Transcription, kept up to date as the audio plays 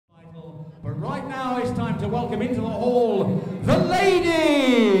Right now it's time to welcome into the hall the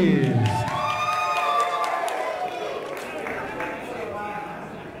ladies!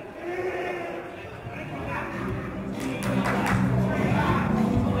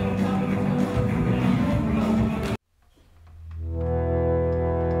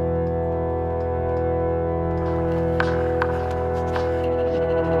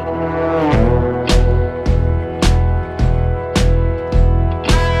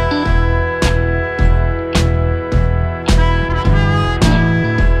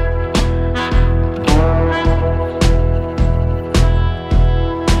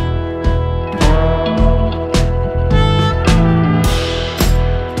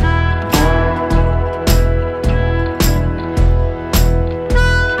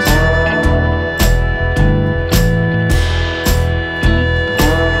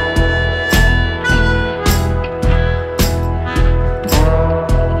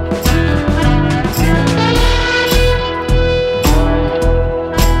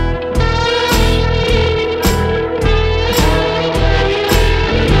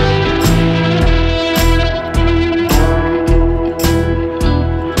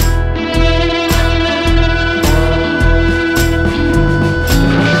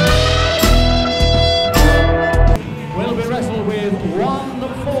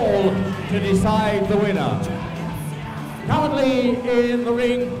 To decide the winner. Currently in the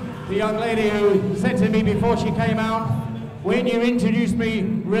ring, the young lady who said to me before she came out, when you introduce me,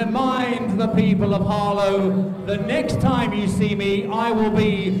 remind the people of Harlow, the next time you see me, I will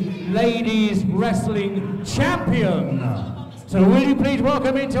be ladies wrestling champion. So will you please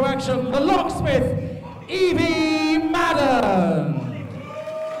welcome into action the locksmith, Evie Madden.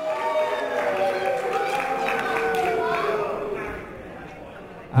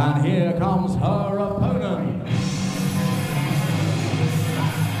 And here comes her opponent.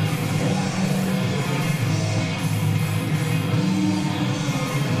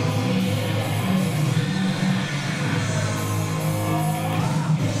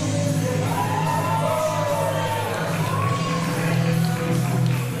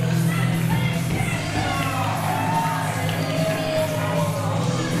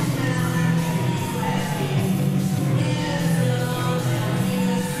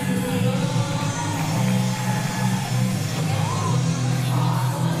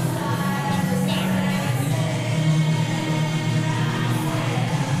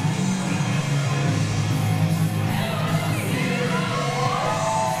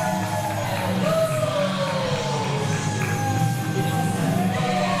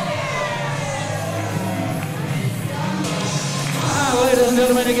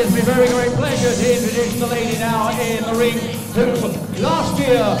 Gentlemen, it gives me very great pleasure to introduce the lady now in the ring who last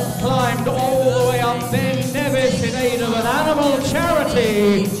year climbed all the way up Ben Nevis in aid of an animal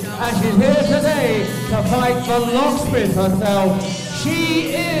charity, and she's here today to fight the locksmith herself.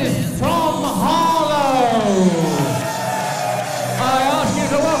 She is from Harlow. I ask you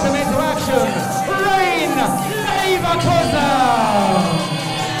to welcome into action, Rayne Leverkusen.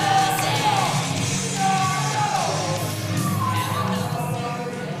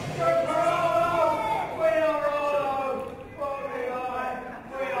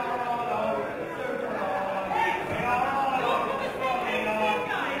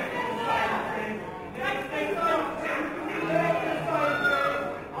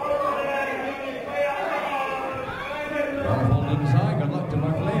 Good luck to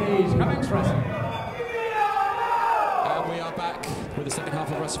both ladies. Coming wrestling. And we are back with the second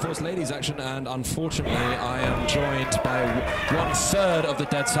half of WrestleForce ladies action, and unfortunately I am joined by 1/3 of the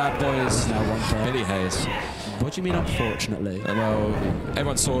Dead Sad Boys. No, 1/3. Billy Hayes. What do you mean unfortunately? Well,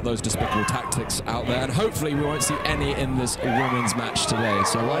 everyone saw those despicable tactics out there, and hopefully we won't see any in this women's match today.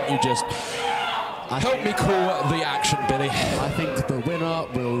 So why don't you just help me call the action, Billy? I think the winner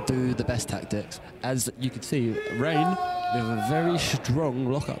will do the best tactics. As you can see, Rayne with a very strong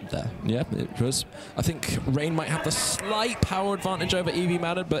lock-up there. Yeah, it was. I think Rayne might have the slight power advantage over Evie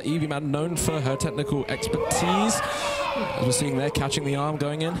Madden, but Evie Madden known for her technical expertise. As we're seeing there, catching the arm,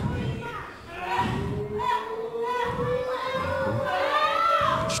 going in.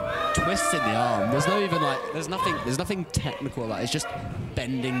 Twisting the arm. There's no even like. There's nothing technical about it. It's just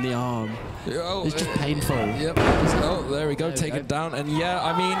bending the arm. Oh, it's just painful. Yep. Oh, there we go. Take it down. And yeah,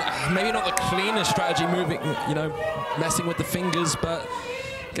 I mean, maybe not the cleanest strategy, moving, you know, messing with the fingers, but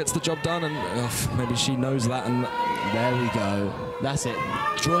gets the job done. And maybe she knows that. And there we go. That's it.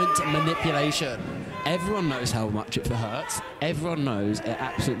 Joint manipulation. Everyone knows how much it hurts. Everyone knows it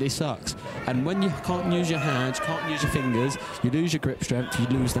absolutely sucks. And when you can't use your hands, can't use your fingers, you lose your grip strength, you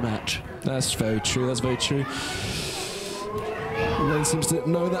lose the match. That's very true. That's very true. Rayne seems to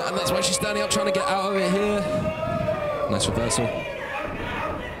know that, and that's why she's standing up trying to get out of it here. Nice reversal.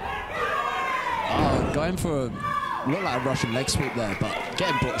 Oh, going for a, looked like a Russian leg sweep there, but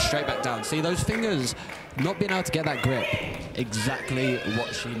getting brought straight back down. See, those fingers, not being able to get that grip, exactly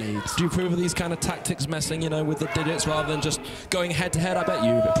what she needs. Do you approve of these kind of tactics, messing, you know, with the digits rather than just going head-to-head? I bet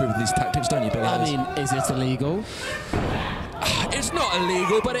you approve of these tactics, don't you, Billy? I mean, is it illegal? It's not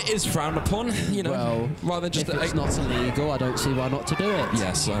illegal, but it is frowned upon, you know. Well, rather than just if it's not illegal, I don't see why not to do it.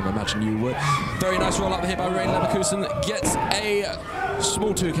 Yes, I imagine you would. Very nice roll up here by Rayne Leverkusen. Gets a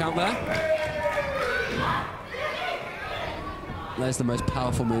small 2 count there. There's the most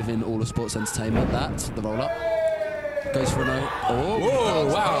powerful move in all of sports entertainment. That's the roll up. Goes for a no. Oh,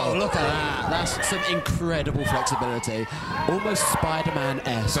 whoa, wow. Oh, look at that. That's some incredible flexibility. Almost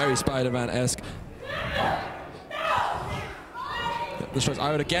Spider-Man-esque. Very Spider-Man-esque. The strikes.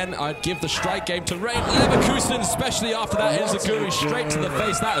 I'd give the strike game to Rayne Leverkusen, especially after that Izaguri straight to the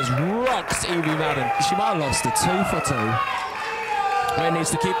face. That has rocked Evie Madden. She might have lost it 2 for 2. Rayne needs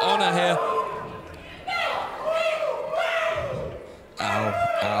to keep honor here. Ow,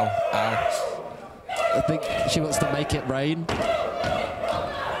 ow, ow. I think she wants to make it rain.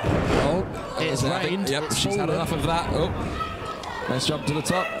 Oh, it's rained. Yep, it's she's fallen. had enough of that. Oh, nice jump to the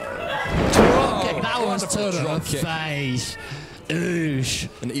top. Drop kick. That was to the drop kick. face. Oosh.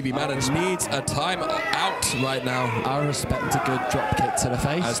 And Evie Madden needs a time out right now. I respect a good drop kick to the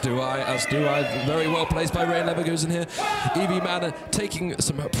face. As do I, as do I. Very well placed by Rayne Leverkusen here. Evie Madden taking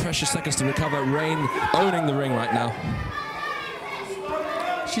some precious seconds to recover. Rayne owning the ring right now.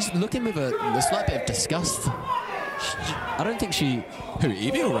 She's looking with a slight bit of disgust. I don't think she... Who,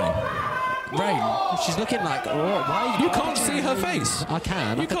 Evie or Rayne? Rayne. She's looking like, oh, why? You can't see her face. I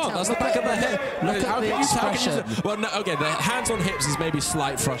can. You can't. That's the back of the head. Look at the expression. Well, no, okay, the hands on hips is maybe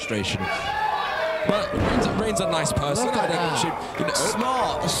slight frustration. But Rayne's a nice person. Look at that. You know,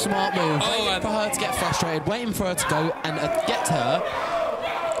 Smart move. Oh, waiting for her to get frustrated, waiting for her to go and get to her.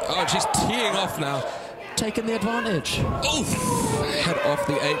 Oh, she's teeing off now. Taking the advantage. Oof! Head off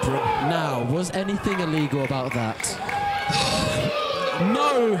the apron. Now, was anything illegal about that?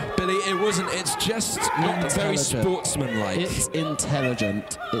 No, Billy, it wasn't. It's just not very sportsmanlike. It's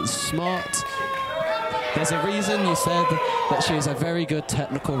intelligent. It's smart. There's a reason you said that she is a very good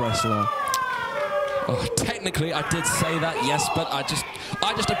technical wrestler. Oh, technically, I did say that, yes, but I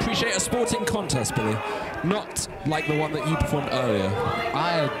just appreciate a sporting contest, Billy. Not like the one that you performed earlier.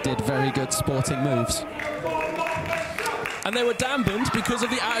 I did very good sporting moves. And they were dampened because of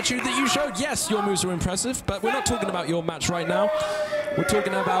the attitude that you showed. Yes, your moves were impressive, but we're not talking about your match right now. We're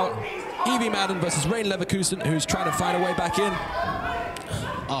talking about Evie Madden versus Rayne Leverkusen, who's trying to find a way back in.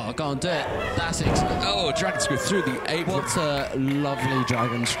 Oh, go on, do it. That's it. Oh, dragon screw through the apron. What a lovely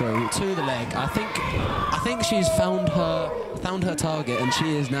dragon screw to the leg. I think she's found her target, and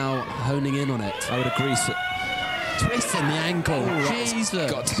she is now honing in on it. I would agree. Twisting the ankle.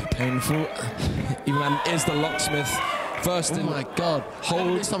 Jesus. Got to be painful. Evie Madden is the locksmith. First in. Oh my God.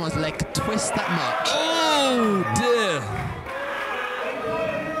 Hold someone's leg twist that much. Oh dear.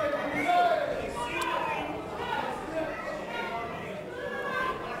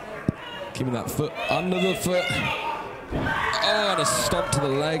 Keeping that foot under the foot. Oh, and a stomp to the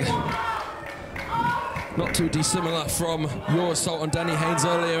leg. Not too dissimilar from your assault on Danny Haynes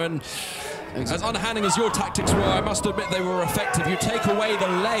earlier, and as underhanding as your tactics were, I must admit they were effective. You take away the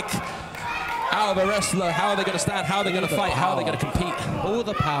leg out of a wrestler, how are they going to stand, how are they going to fight, how are they going to compete? All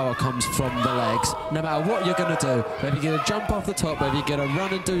the power comes from the legs, no matter what you're going to do. Whether you're going to jump off the top, whether you're going to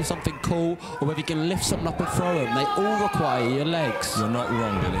run and do something cool, or whether you're going to lift someone up and throw them, they all require your legs. You're not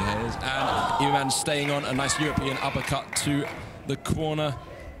wrong, Billy Hayes. And Evie Madden staying on a nice European uppercut to the corner.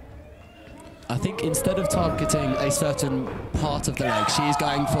 I think instead of targeting a certain part of the leg, she's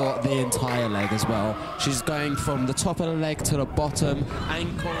going for the entire leg as well. She's going from the top of the leg to the bottom,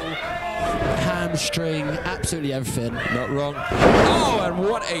 ankle, hamstring, absolutely everything. Not wrong. Oh, and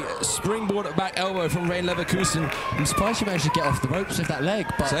what a springboard back elbow from Rayne Leverkusen. I'm surprised she managed to get off the ropes with that leg.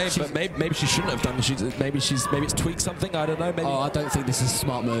 But, maybe she shouldn't have done it. Maybe it's tweaked something. I don't know. Maybe. Oh, I don't think this is a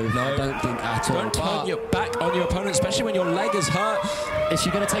smart move. No, I don't think at all. Don't turn your back on your opponent, especially when your leg is hurt. Is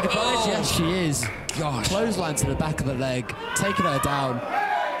she going to take advantage? Oh, yes, she is. Gosh. Clothesline to the back of the leg, taking her down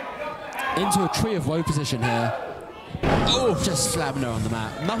into a tree of woe position here. Oh, just slamming her on the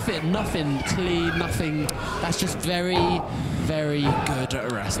mat. Nothing clean, nothing. That's just very, very good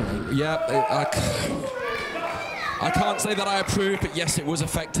at wrestling. Yeah, I can't say that I approve, but yes, it was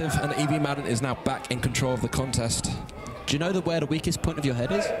effective, and Evie Madden is now back in control of the contest. Do you know where the weakest point of your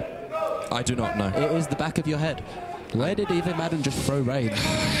head is? I do not know. It is the back of your head. Where did Evie Madden just throw Rayne?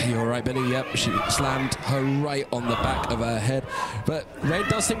 You're right, Billy. Yep, she slammed her right on the back of her head. But Rayne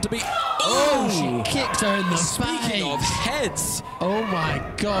does seem to be... Oh, she kicked her in the face. Speaking of heads. Oh, my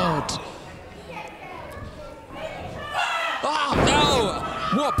God. Oh,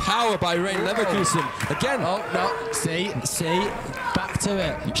 no! What power by Rayne Leverkusen. Again. Oh, no. See? Back to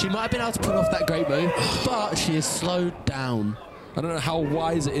it. She might have been able to pull off that great move, but she is slowed down. I don't know how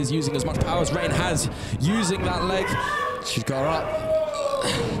wise it is using as much power as Rayne has, using that leg. She's got her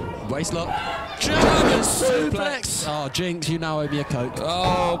up. Waist lock. German suplex. Oh, Jinx, you now owe me a Coke.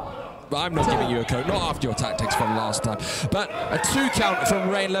 Oh, I'm not giving you a Coke, not after your tactics from last time. But a 2 count from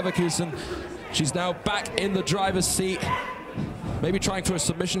Rayne Leverkusen. She's now back in the driver's seat. Maybe trying for a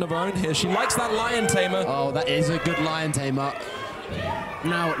submission of her own here. She likes that lion tamer. Oh, that is a good lion tamer.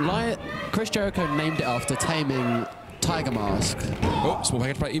 Now, Chris Jericho named it after taming Tiger Mask. Oh, small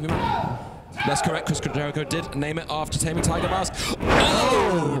package by Evie. That's correct. Chris Jericho did name it after taming Tiger Mask.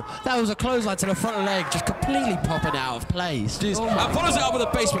 Oh! That was a clothesline to the front leg, just completely popping out of place. Jeez. And follows it up with a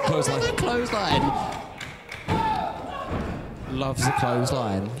basement clothesline. Another clothesline. Loves the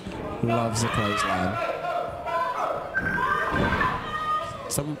clothesline. Loves the clothesline.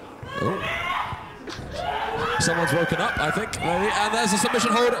 Someone's woken up, I think. Maybe. And there's a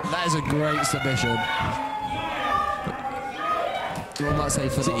submission hold. That is a great submission. Will not say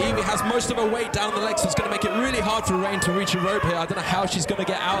for Evie has most of her weight down the leg, so it's going to make it really hard for Rayne to reach a rope here. I don't know how she's going to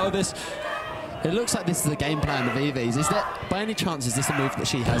get out of this. It looks like this is the game plan of Evie's. Is that, by any chance, is this a move that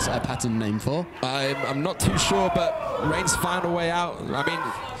she has a pattern name for? I'm not too sure, but Rayne's found a way out. I mean,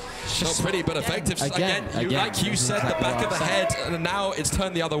 not pretty, but effective. Again, like you said, the back of the head, and now it's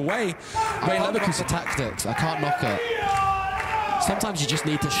turned the other way. Rayne Leverkusen tactics. I can't knock it. Sometimes you just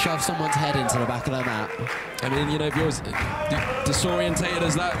need to shove someone's head into the back of their mat. I mean, you know, if you're disorientated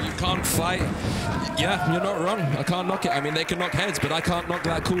as that, you can't fight. Yeah, you're not wrong. I can't knock it. I mean, they can knock heads, but I can't knock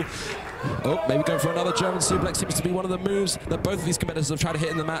that cool. Oh, maybe going for another German suplex. Seems to be one of the moves that both of these competitors have tried to hit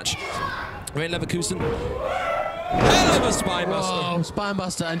in the match. Rayne Leverkusen. Hell of a spine buster. Oh, spine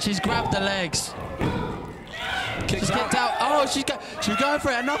buster, and she's grabbed the legs. Kicks she's kicked out. Oh, she's going for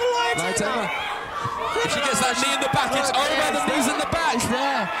it. Another lion tamer. If she gets that knee in the back, it's over. The knee's in the back. It's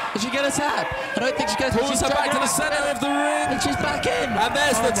there. Does she get a tap? I don't think she gets. Pulls her back to the center of the ring. And she's back in. And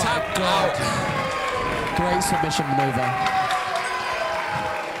there's the tap out. Great submission maneuver.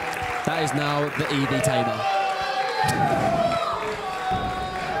 That is now the Evie tamer.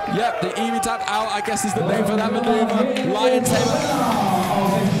 Yep, the Evie tap out, I guess, is the name for that maneuver. Lion tamer.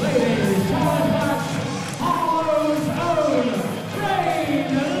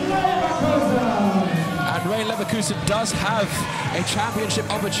 Rayne Leverkusen does have a championship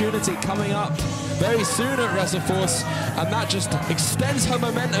opportunity coming up very soon at WrestleForce, and that just extends her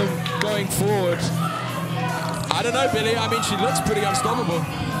momentum going forward. I don't know, Billy. I mean, she looks pretty unstoppable.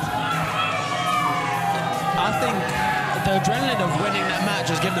 I think the adrenaline of winning that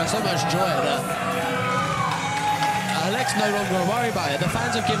match has given her so much joy that Alex no longer worry about it. The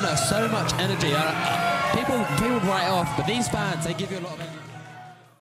fans have given her so much energy. People write off, but these fans, they give you a lot of energy.